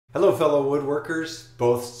Hello fellow woodworkers,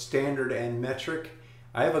 both standard and metric.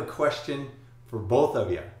 I have a question for both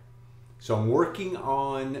of you. So I'm working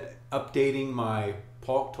on updating my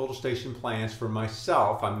Paulk total station plans for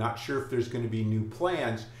myself. I'm not sure if there's going to be new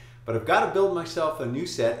plans, but I've got to build myself a new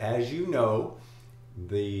set. As you know,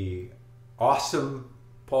 the awesome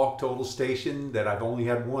Paulk total station that I've only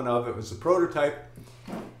had one of, it was a prototype,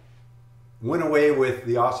 went away with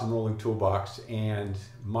the awesome rolling toolbox, and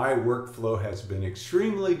my workflow has been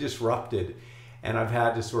extremely disrupted, and I've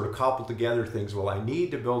had to sort of cobble together things. Well, I need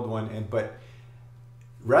to build one, but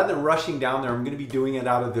rather than rushing down there, I'm going to be doing it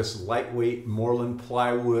out of this lightweight Moreland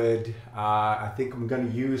plywood. I think I'm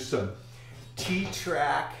going to use some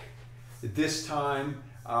T-track this time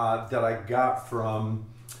that I got from,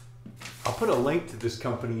 I'll put a link to this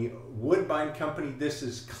company, Woodbine Company. This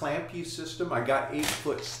is Clamp-U system. I got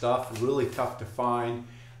 8-foot stuff, really tough to find.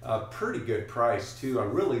 Pretty good price too. I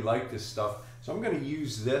really like this stuff. So I'm going to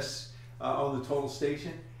use this on the total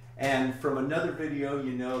station. And from another video,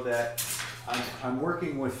 you know that I'm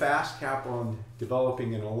working with FastCap on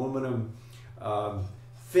developing an aluminum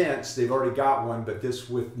fence. They've already got one, but this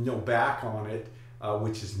with no back on it,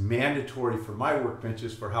 which is mandatory for my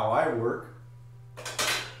workbenches for how I work.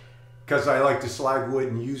 Because I like to slag wood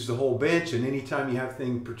and use the whole bench, and anytime you have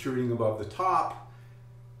things protruding above the top,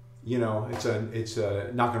 you know, it's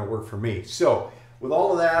not going to work for me. So with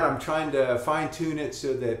all of that, I'm trying to fine tune it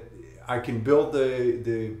so that I can build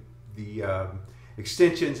the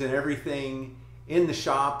extensions and everything in the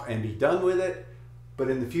shop and be done with it. But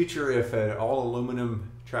in the future, if an all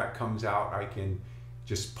aluminum track comes out, I can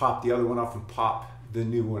just pop the other one off and pop the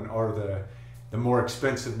new one or the more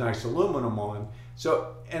expensive nice aluminum on.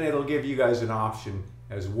 So, and it'll give you guys an option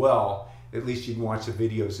as well. At least you can watch the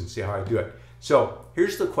videos and see how I do it. So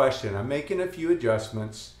here's the question. I'm making a few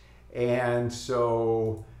adjustments, and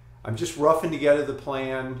so I'm just roughing together the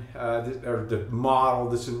plan, or the model.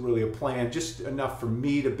 This isn't really a plan, just enough for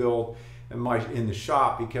me to build in the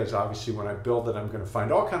shop, because obviously when I build it, I'm going to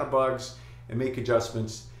find all kind of bugs and make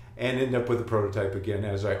adjustments and end up with a prototype again,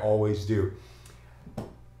 as I always do.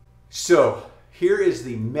 So here is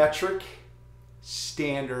the metric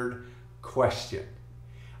standard question.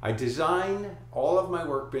 I design all of my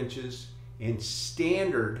workbenches in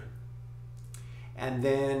standard, and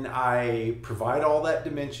then I provide all that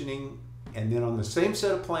dimensioning, and then on the same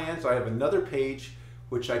set of plans I have another page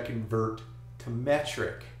which I convert to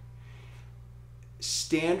metric.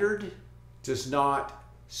 Standard does not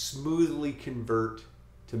smoothly convert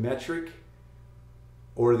to metric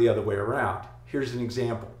or the other way around. Here's an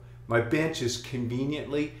example. My bench is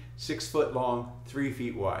conveniently 6 foot long, 3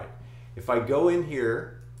 feet wide. If I go in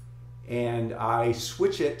here and I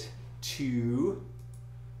switch it to,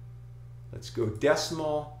 let's go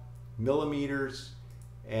decimal, millimeters,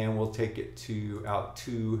 and we'll take it to out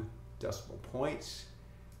 2 decimal points.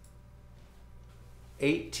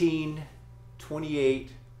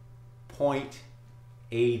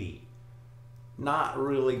 1828.80. Not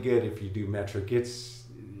really good if you do metric.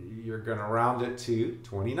 You're going to round it to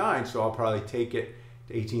 29, so I'll probably take it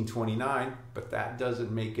to 1829, but that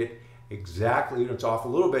doesn't make it exactly, it's off a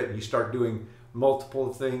little bit, and you start doing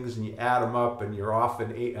multiple things and you add them up and you're off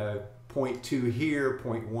an 0.2 here,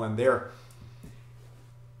 0.1 there.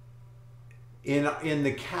 In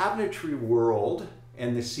the cabinetry world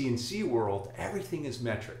and the CNC world, everything is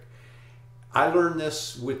metric. I learned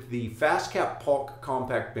this with the FastCap Paulk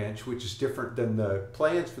compact bench, which is different than the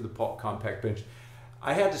plans for the Paulk compact bench.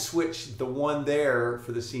 I had to switch the one there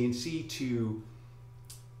for the CNC to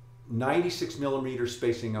 96 millimeter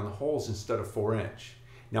spacing on the holes instead of 4-inch.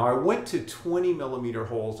 Now I went to 20 millimeter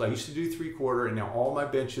holes. I used to do 3/4, and now all my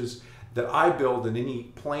benches that I build and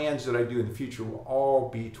any plans that I do in the future will all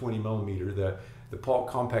be 20 millimeter. The Paulk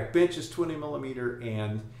compact bench is 20 millimeter,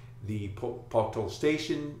 and the Paulk total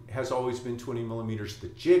station has always been 20 millimeters. The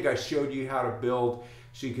jig I showed you how to build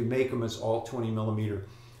so you can make them as all 20 millimeter.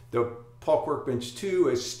 The Paulk Workbench 2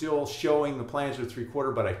 is still showing the plans are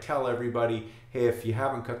 3/4, but I tell everybody, hey, if you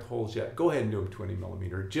haven't cut the holes yet, go ahead and do them 20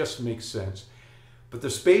 millimeter. It just makes sense. But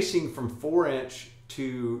the spacing from 4-inch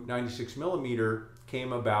to 96 millimeter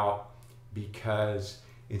came about because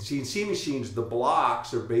in CNC machines, the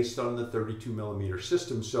blocks are based on the 32 millimeter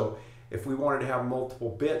system. So if we wanted to have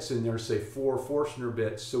multiple bits in there, say 4 Forstner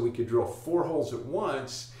bits, so we could drill 4 holes at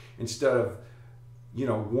once instead of, you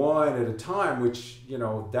know, 1 at a time, which, you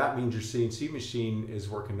know, that means your CNC machine is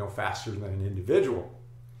working no faster than an individual.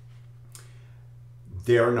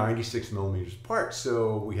 They are 96 millimeters apart,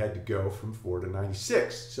 so we had to go from 4 to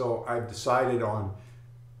 96. So I've decided on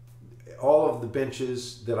all of the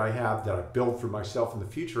benches that I have that I build for myself in the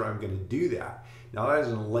future, I'm going to do that. Now that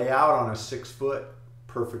doesn't lay out on a 6 foot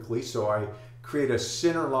perfectly. So I create a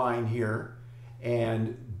center line here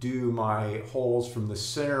and do my holes from the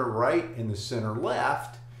center right and the center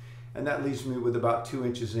left. And that leaves me with about 2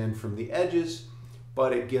 inches in from the edges,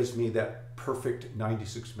 but it gives me that perfect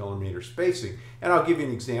 96 millimeter spacing. And I'll give you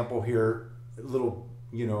an example here, a little,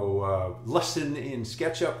 lesson in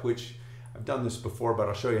SketchUp, which I've done this before, but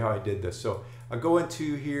I'll show you how I did this. So I'll go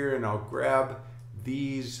into here and I'll grab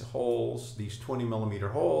these holes, these 20 millimeter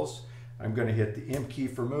holes. I'm going to hit the M key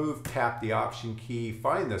for move, tap the option key,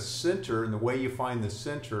 find the center, and the way you find the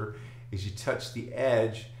center is you touch the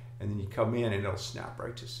edge and then you come in and it'll snap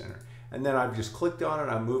right to center. And then I've just clicked on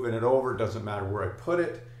it, I'm moving it over, it doesn't matter where I put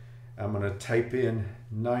it. I'm going to type in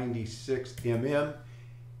 96 mm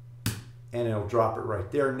and it'll drop it right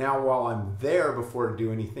there. Now while I'm there, before I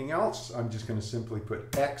do anything else, I'm just going to simply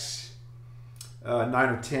put X, 9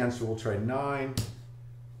 or 10, so we'll try 9.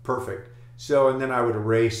 Perfect. So, and then I would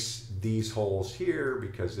erase these holes here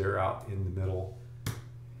because they're out in the middle.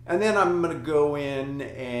 And then I'm going to go in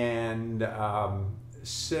and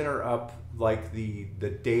center up like the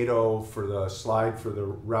dado for the slide for the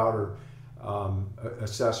router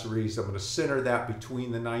accessories. I'm going to center that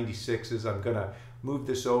between the 96s. I'm going to move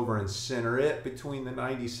this over and center it between the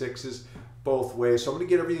 96s both ways. So I'm going to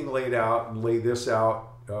get everything laid out and lay this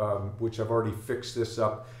out, which I've already fixed this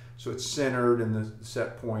up. So it's centered in the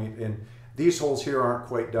set point. And these holes here aren't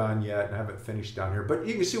quite done yet, and I haven't finished down here, but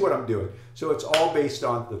you can see what I'm doing. So it's all based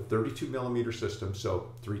on the 32 millimeter system.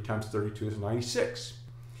 So 3 times 32 is 96.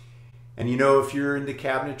 And if you're into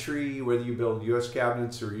cabinetry, whether you build US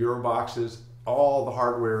cabinets or Euro boxes, all the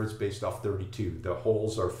hardware is based off 32. The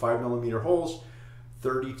holes are 5 millimeter holes,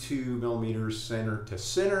 32 millimeters center to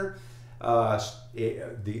center.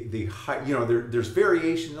 The height, there's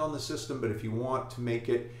variations on the system, but if you want to make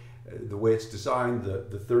it the way it's designed,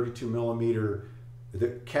 the 32 millimeter, the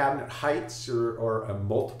cabinet heights are a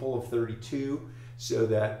multiple of 32, so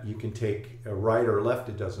that you can take a right or left,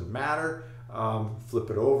 it doesn't matter. Flip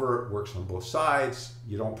it over, it works on both sides.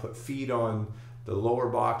 You don't put feet on the lower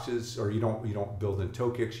boxes, or you don't build in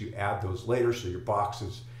toe kicks. You add those later, so your box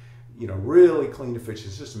is, really clean,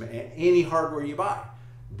 efficient system. And any hardware you buy,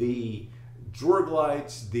 the drawer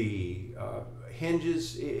glides, the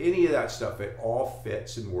hinges, any of that stuff, it all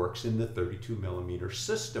fits and works in the 32 millimeter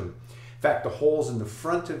system. In fact, the holes in the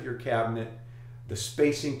front of your cabinet, the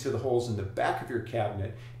spacing to the holes in the back of your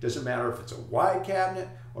cabinet, doesn't matter if it's a wide cabinet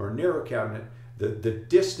or a narrow cabinet, the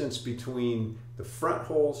distance between the front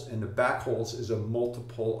holes and the back holes is a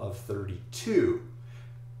multiple of 32.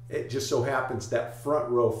 It just so happens that front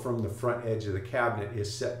row from the front edge of the cabinet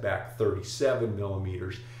is set back 37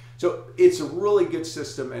 millimeters. So it's a really good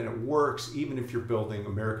system, and it works even if you're building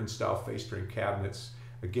American style face frame cabinets.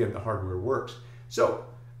 Again, the hardware works. So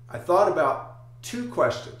I thought about 2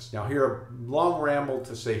 questions. Now here, a long ramble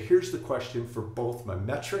to say, here's the question for both my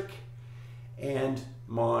metric and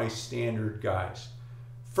my standard guys.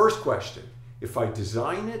 First question, if I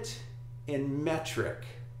design it in metric,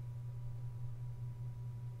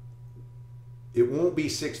 it won't be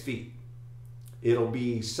 6 feet. It'll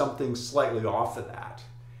be something slightly off of that.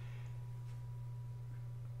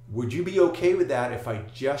 Would you be okay with that if I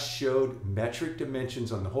just showed metric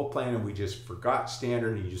dimensions on the whole plan and we just forgot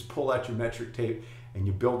standard, and you just pull out your metric tape and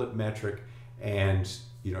you build it metric, and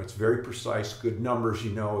it's very precise, good numbers.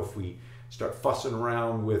 If we start fussing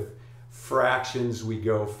around with fractions, we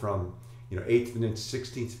go from 1/8 of an inch,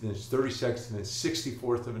 16th of an inch, 32nd of an inch,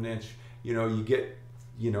 64th of an inch. You get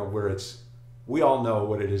where it's, we all know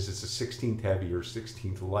what it is. It's a 16th heavy or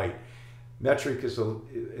 16th light. Metric is a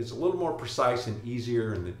little more precise and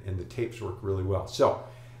easier, and the tapes work really well. So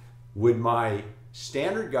with my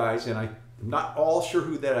standard guys, and I'm not all sure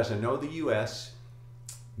who that is. I know the US,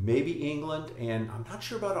 maybe England, and I'm not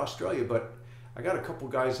sure about Australia, but I got a couple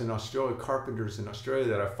guys in Australia, carpenters in Australia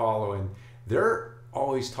that I follow, and they're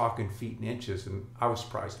always talking feet and inches, and I was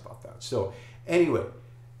surprised about that. So anyway,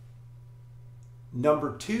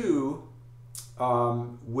 number 2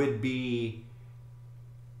 would be,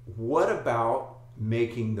 what about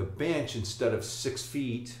making the bench, instead of 6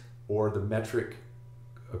 feet or the metric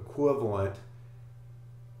equivalent,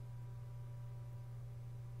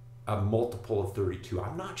 a multiple of 32?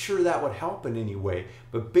 I'm not sure that would help in any way,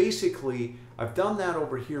 but basically I've done that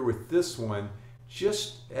over here with this one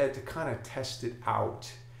just to kind of test it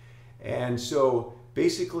out. And so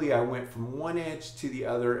basically I went from one edge to the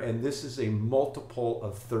other, and this is a multiple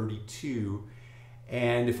of 32.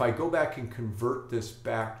 And if I go back and convert this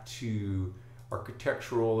back to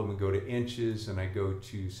architectural, and we go to inches, and I go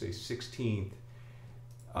to say 16th,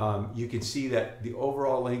 you can see that the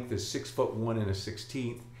overall length is 6'1" and a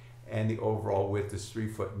 16th, and the overall width is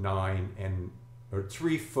 3'9" and or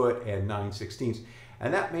 3 foot and 9/16.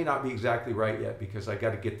 And that may not be exactly right yet because I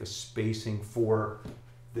got to get the spacing for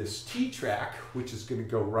this T-track, which is going to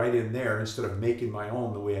go right in there instead of making my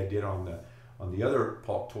own the way I did on the other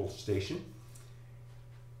Paulk tool station.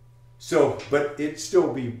 So, but it'd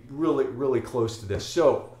still be really, really close to this.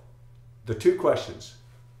 So, the 2 questions.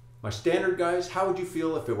 My standard guys, how would you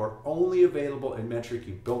feel if it were only available in metric?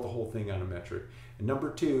 You built the whole thing on a metric. And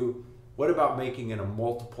number 2, what about making it a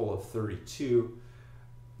multiple of 32?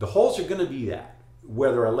 The holes are going to be that.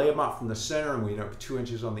 Whether I lay them out from the center and we end up 2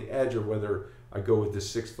 inches on the edge, or whether I go with the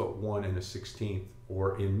 6'1" and a 16th,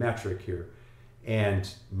 or in metric here, and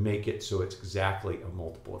make it so it's exactly a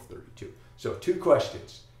multiple of 32. So 2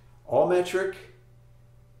 questions. All metric,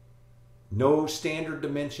 no standard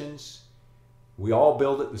dimensions. We all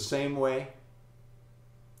build it the same way.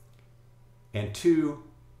 And 2,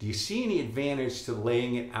 do you see any advantage to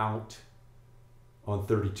laying it out on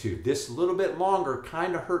 32? This little bit longer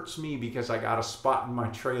kind of hurts me because I got a spot in my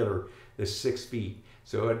trailer that's 6 feet.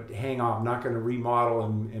 So hang on, I'm not going to remodel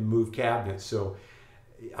and move cabinets. So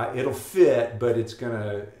it'll fit, but it's going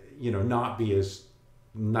to, you know, not be as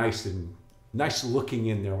nice looking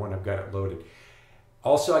in there when I've got it loaded.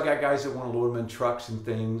 Also, I got guys that want to load them in trucks and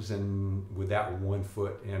things, and with that 1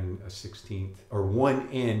 foot and a 16th, or 1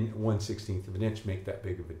 and 1/16 of an inch make that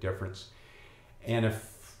big of a difference. And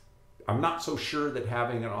if I'm not so sure that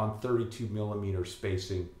having it on 32 millimeter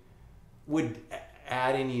spacing would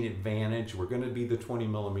add any advantage. We're going to be the 20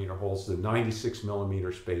 millimeter holes, the 96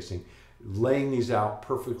 millimeter spacing, laying these out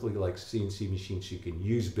perfectly like CNC machines. You can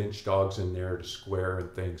use bench dogs in there to square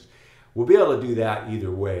and things. We'll be able to do that either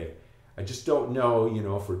way. I just don't know, you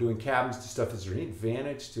know, if we're doing cabins and stuff, is there any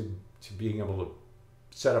advantage to being able to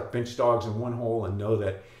set up bench dogs in one hole and know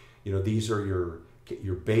that, you know, these are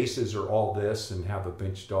your bases are all this, and have a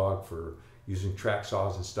bench dog for using track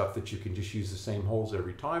saws and stuff that you can just use the same holes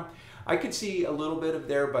every time. I could see a little bit of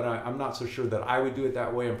there, but I'm not so sure that I would do it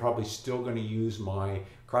that way. I'm probably still going to use my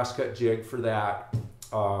crosscut jig for that.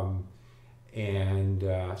 So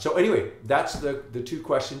anyway, that's the 2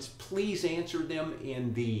 questions. Please answer them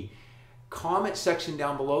in the comment section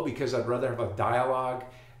down below, because I'd rather have a dialogue.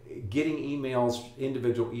 Getting emails,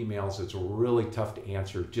 individual emails, it's really tough to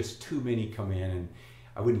answer. Just too many come in, and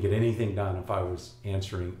I wouldn't get anything done if I was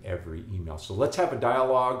answering every email. So let's have a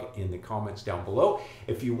dialogue in the comments down below.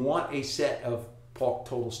 If you want a set of Paulk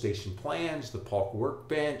total station plans, the Paulk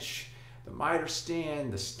workbench, the miter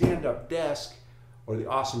stand, the stand-up desk, or the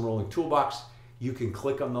awesome rolling toolbox, you can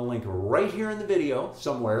click on the link right here in the video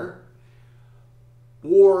somewhere,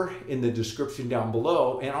 or in the description down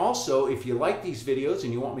below. And also, if you like these videos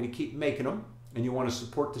and you want me to keep making them, and you want to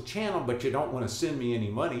support the channel but you don't want to send me any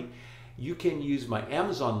money, you can use my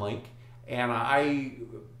Amazon link, and I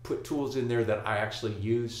put tools in there that I actually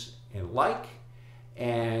use and like.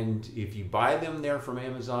 And if you buy them there from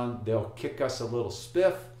Amazon, they'll kick us a little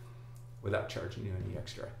spiff without charging you any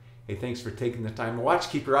extra. Hey, thanks for taking the time to watch.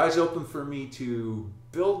 Keep your eyes open for me to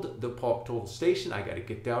build the Paulk total station. I got to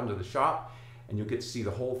get down to the shop, and you'll get to see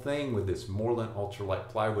the whole thing with this Moreland ultralight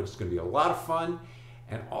plywood. It's going to be a lot of fun.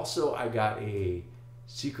 And also, I got a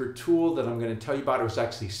secret tool that I'm going to tell you about. It was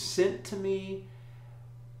actually sent to me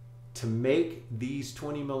to make these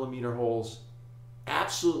 20 millimeter holes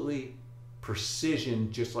absolutely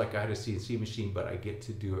precision, just like I had a CNC machine, but I get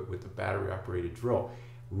to do it with a battery operated drill.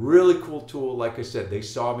 Really cool tool. Like I said, they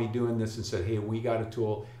saw me doing this and said, hey, we got a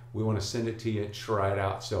tool. We want to send it to you. Try it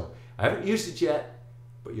out. So I haven't used it yet,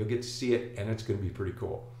 but you'll get to see it, and it's going to be pretty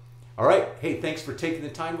cool. All right. Hey, thanks for taking the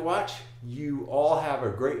time to watch. You all have a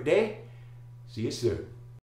great day. See you soon.